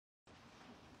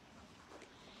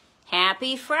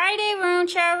Happy Friday,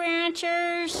 Roanshaw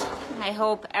Ranchers. I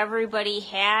hope everybody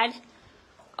had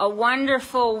a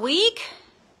wonderful week.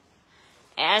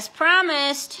 As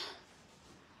promised,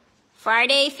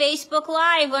 Friday Facebook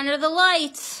Live under the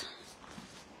lights.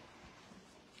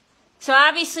 So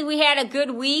obviously we had a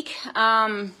good week.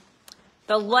 The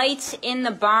lights in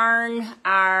the barn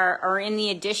or in the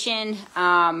addition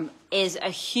is a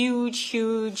huge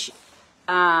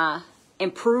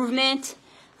improvement.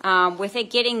 With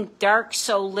it getting dark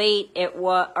so late,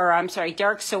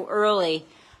 dark so early,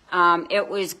 it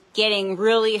was getting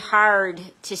really hard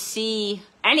to see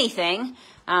anything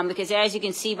because as you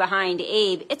can see behind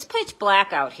Abe, it's pitch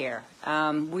black out here.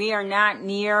 We are not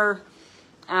near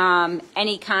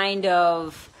any kind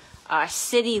of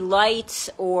city lights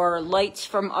or lights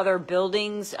from other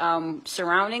buildings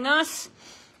surrounding us.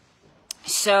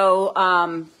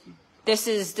 So this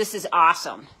is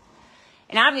awesome.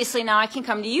 And obviously now I can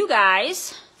come to you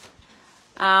guys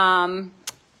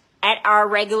at our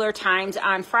regular times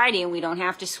on Friday, and we don't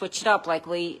have to switch it up like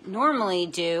we normally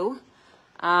do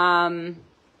when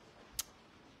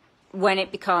it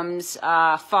becomes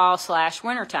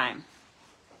fall/winter time.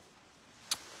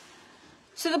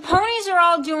 So the ponies are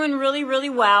all doing really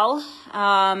well.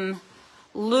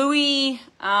 Louis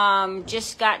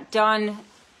just got done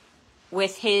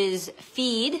with his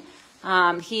feed.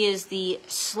 He is the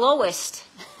slowest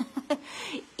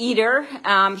eater.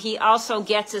 He also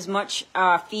gets as much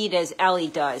feed as Ellie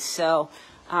does. So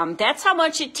that's how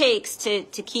much it takes to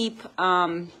keep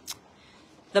the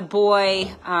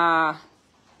boy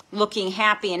looking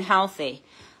happy and healthy.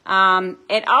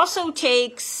 It also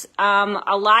takes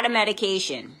a lot of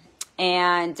medication.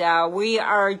 And we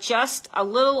are just a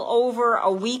little over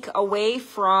a week away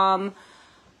from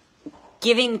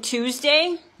Giving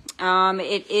Tuesday.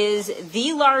 It is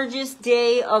the largest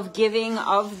day of giving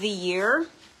of the year.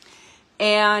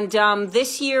 And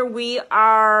this year we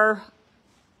are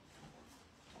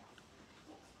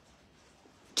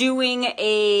doing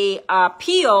a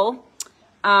appeal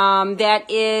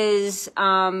that is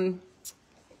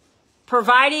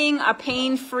providing a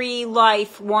pain-free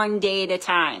life one day at a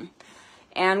time.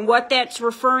 And what that's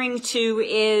referring to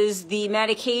is the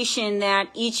medication that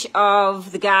each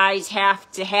of the guys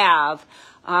have to have.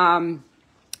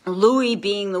 Louis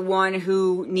being the one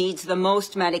who needs the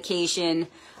most medication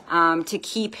to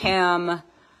keep him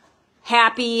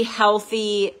happy,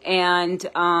 healthy, and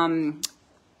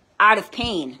out of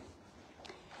pain.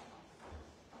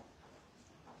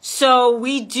 So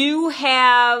we do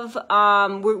have,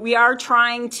 we are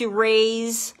trying to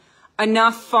raise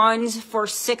enough funds for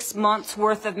 6 months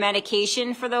worth of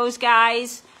medication for those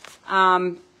guys.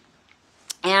 And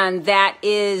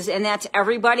that's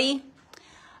everybody.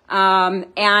 And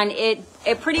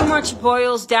it pretty much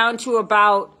boils down to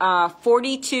about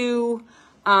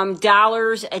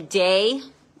 $42 a day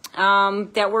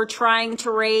that we're trying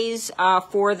to raise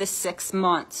for the 6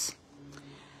 months.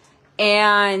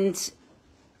 And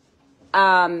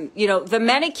the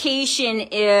medication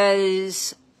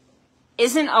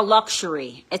isn't a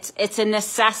luxury. It's a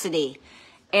necessity.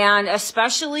 And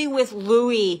especially with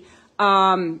Louis,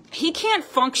 he can't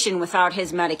function without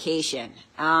his medication.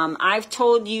 I've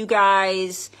told you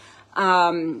guys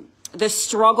the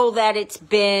struggle that it's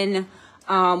been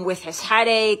with his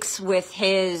headaches, with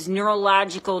his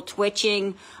neurological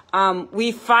twitching.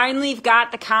 We finally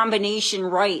got the combination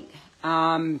right.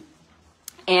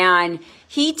 And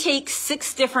he takes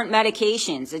 6 different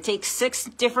medications. It takes 6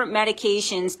 different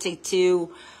medications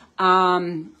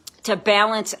to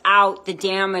balance out the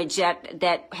damage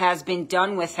that has been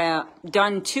done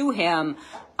to him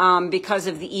because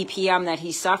of the EPM that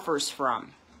he suffers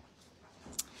from.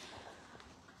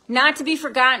 Not to be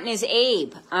forgotten is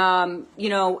Abe.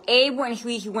 Abe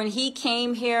when he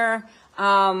came here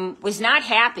was not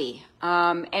happy,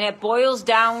 and it boils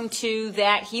down to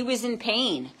that he was in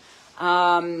pain.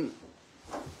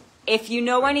 If you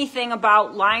know anything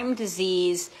about Lyme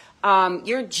disease,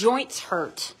 your joints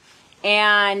hurt.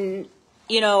 And,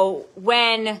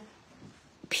 when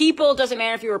people, doesn't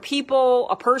matter if you're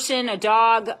a person, a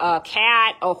dog, a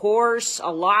cat, a horse,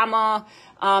 a llama,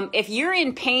 if you're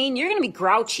in pain, you're going to be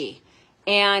grouchy.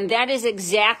 And that is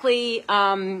exactly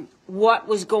what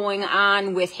was going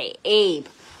on with Abe.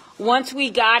 Once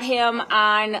we got him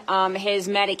on his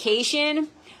medication,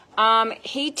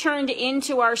 he turned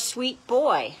into our sweet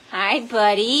boy. Hi,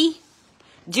 buddy.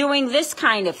 Doing this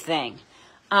kind of thing.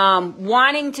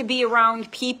 Wanting to be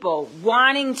around people,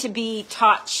 wanting to be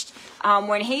touched.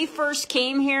 When he first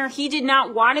came here, he did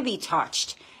not want to be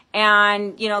touched.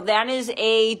 And, that is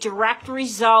a direct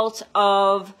result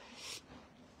of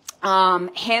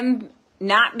him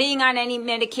not being on any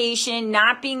medication,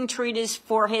 not being treated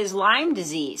for his Lyme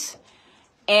disease.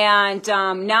 And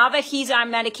now that he's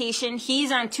on medication,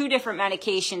 he's on 2 different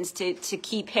medications to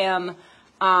keep him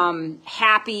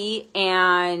happy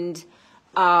and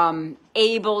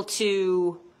able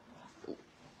to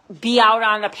be out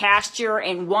on the pasture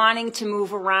and wanting to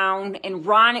move around and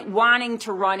wanting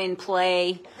to run and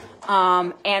play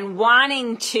and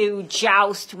wanting to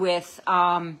joust with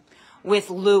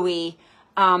Louie.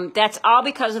 That's all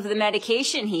because of the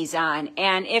medication he's on.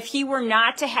 And if he were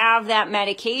not to have that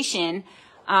medication,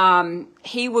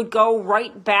 he would go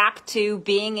right back to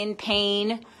being in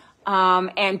pain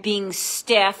and being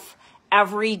stiff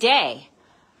every day.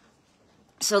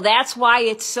 So that's why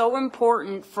it's so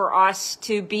important for us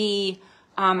to be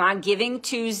on Giving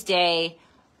Tuesday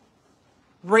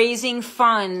raising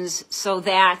funds so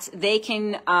that they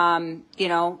can,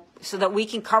 so that we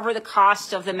can cover the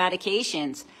cost of the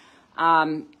medications.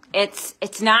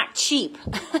 It's not cheap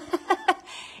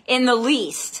in the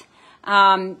least.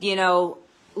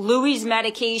 Louie's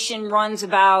medication runs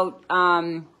about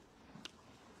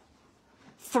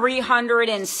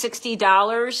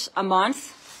 $360 a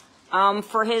month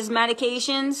for his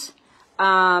medications.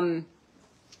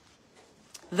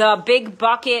 The big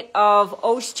bucket of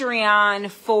Ostrion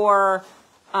for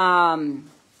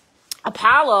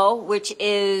Apollo, which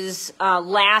is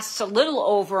lasts a little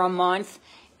over a month,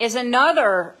 is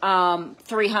another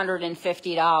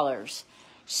 $350.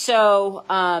 So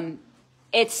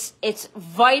it's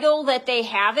vital that they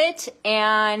have it,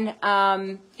 and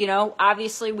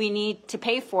obviously we need to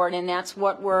pay for it, and that's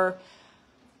what we're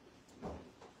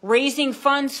raising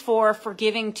funds for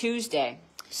Giving Tuesday.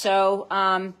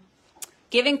 So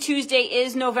Giving Tuesday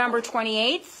is November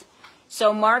 28th.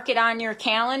 So mark it on your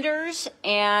calendars,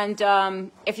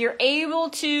 and if you're able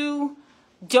to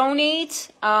donate,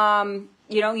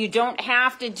 you don't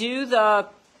have to do the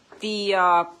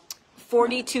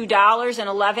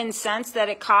 $42.11 that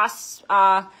it costs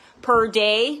per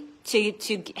day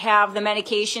to have the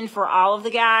medication for all of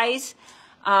the guys.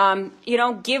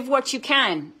 Give what you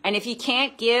can, and if you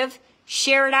can't give,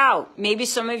 share it out. Maybe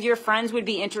some of your friends would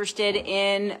be interested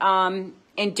in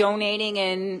donating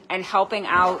and helping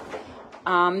out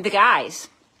the guys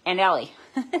and Ellie.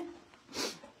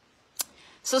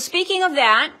 So speaking of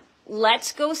that,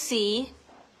 let's go see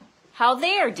how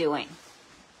they are doing.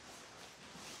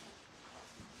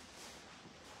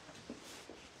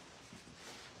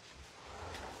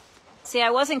 See, I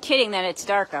wasn't kidding that it's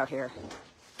dark out here.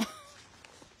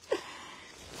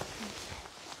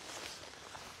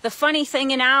 The funny thing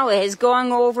now is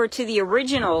going over to the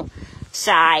original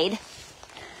side.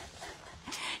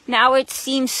 Now it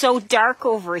seems so dark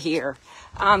over here,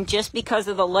 just because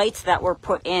of the lights that were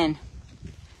put in.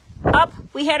 Up,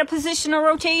 we had a positional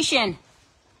rotation.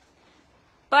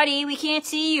 Buddy, we can't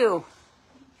see you.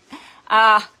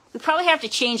 We probably have to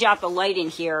change out the light in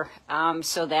here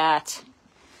so that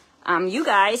you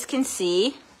guys can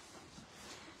see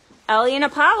Ellie and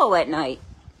Apollo at night.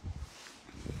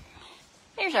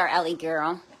 There's our Ellie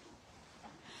girl.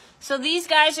 So these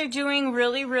guys are doing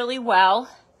really, really well.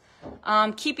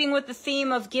 Keeping with the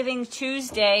theme of Giving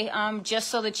Tuesday, just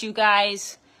so that you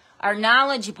guys are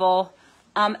knowledgeable,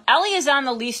 Ellie is on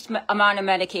the least amount of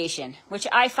medication, which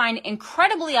I find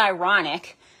incredibly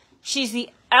ironic. She's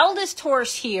the eldest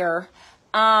horse here,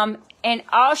 and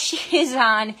all she is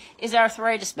on is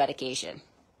arthritis medication.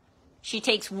 She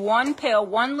takes one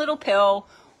little pill,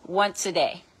 once a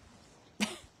day.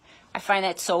 I find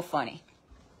that so funny.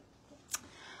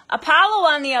 Apollo,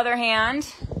 on the other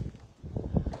hand,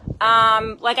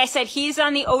 like I said, he's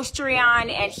on the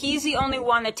Ostrion, and he's the only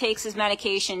one that takes his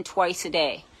medication twice a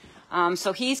day.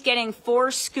 So he's getting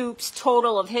 4 scoops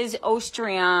total of his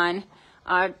Ostrion,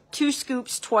 2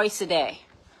 scoops twice a day.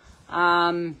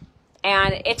 And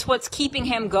it's what's keeping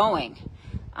him going.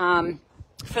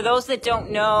 For those that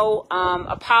don't know,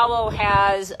 Apollo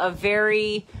has a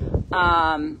very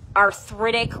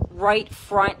arthritic right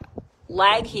front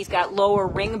leg. He's got lower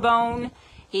ring bone.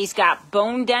 He's got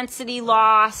bone density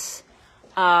loss.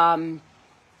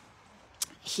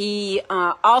 He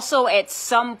also at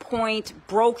some point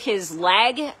broke his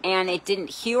leg and it didn't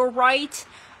heal right.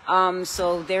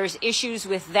 So there's issues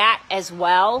with that as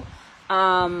well.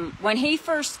 When he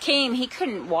first came, he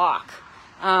couldn't walk.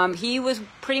 He was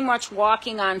pretty much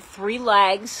walking on 3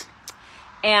 legs.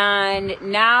 And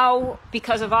now,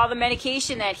 because of all the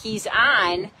medication that he's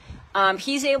on,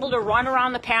 he's able to run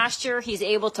around the pasture. He's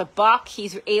able to buck.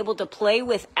 He's able to play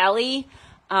with Ellie.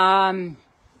 And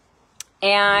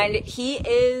he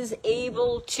is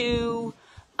able to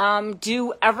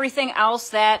do everything else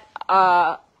that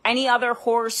any other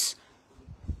horse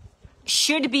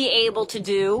should be able to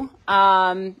do.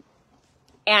 And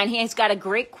he's got a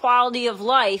great quality of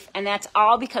life, and that's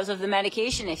all because of the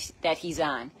medication that he's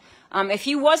on. If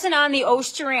he wasn't on the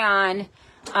Ostrion,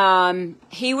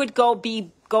 he would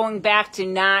be going back to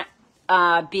not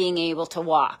being able to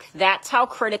walk. That's how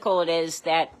critical it is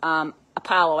that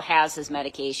Apollo has his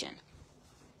medication.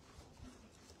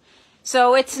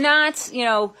 So it's not,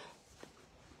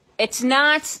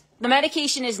 the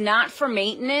medication is not for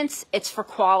maintenance, it's for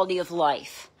quality of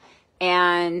life.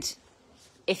 And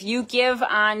if you give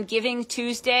on Giving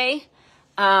Tuesday,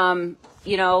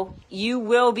 you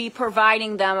will be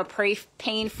providing them a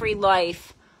pain-free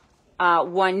life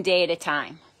one day at a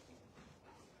time.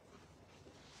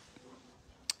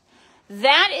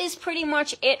 That is pretty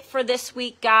much it for this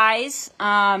week, guys.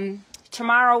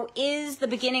 Tomorrow is the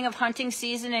beginning of hunting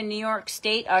season in New York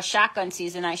State, shotgun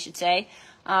season, I should say.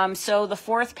 So the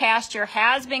 4th pasture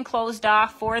has been closed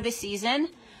off for the season.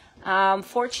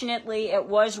 Fortunately, it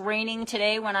was raining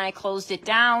today when I closed it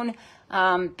down,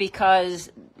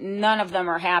 because none of them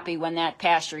are happy when that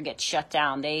pasture gets shut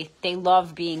down. They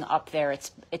love being up there.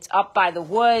 It's up by the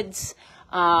woods.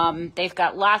 They've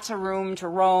got lots of room to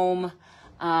roam.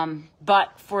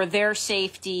 But for their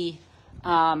safety,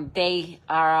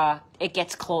 it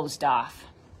gets closed off.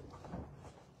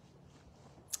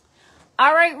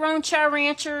 All right, Roncha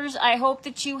Ranchers, I hope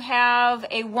that you have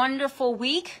a wonderful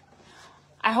week.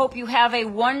 I hope you have a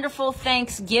wonderful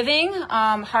Thanksgiving.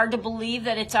 Hard to believe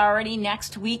that it's already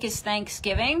next week is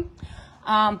Thanksgiving.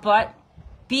 But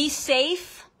be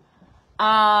safe.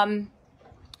 And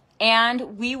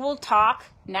we will talk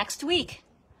next week.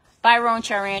 Bye,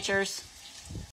 Roncha Ranchers.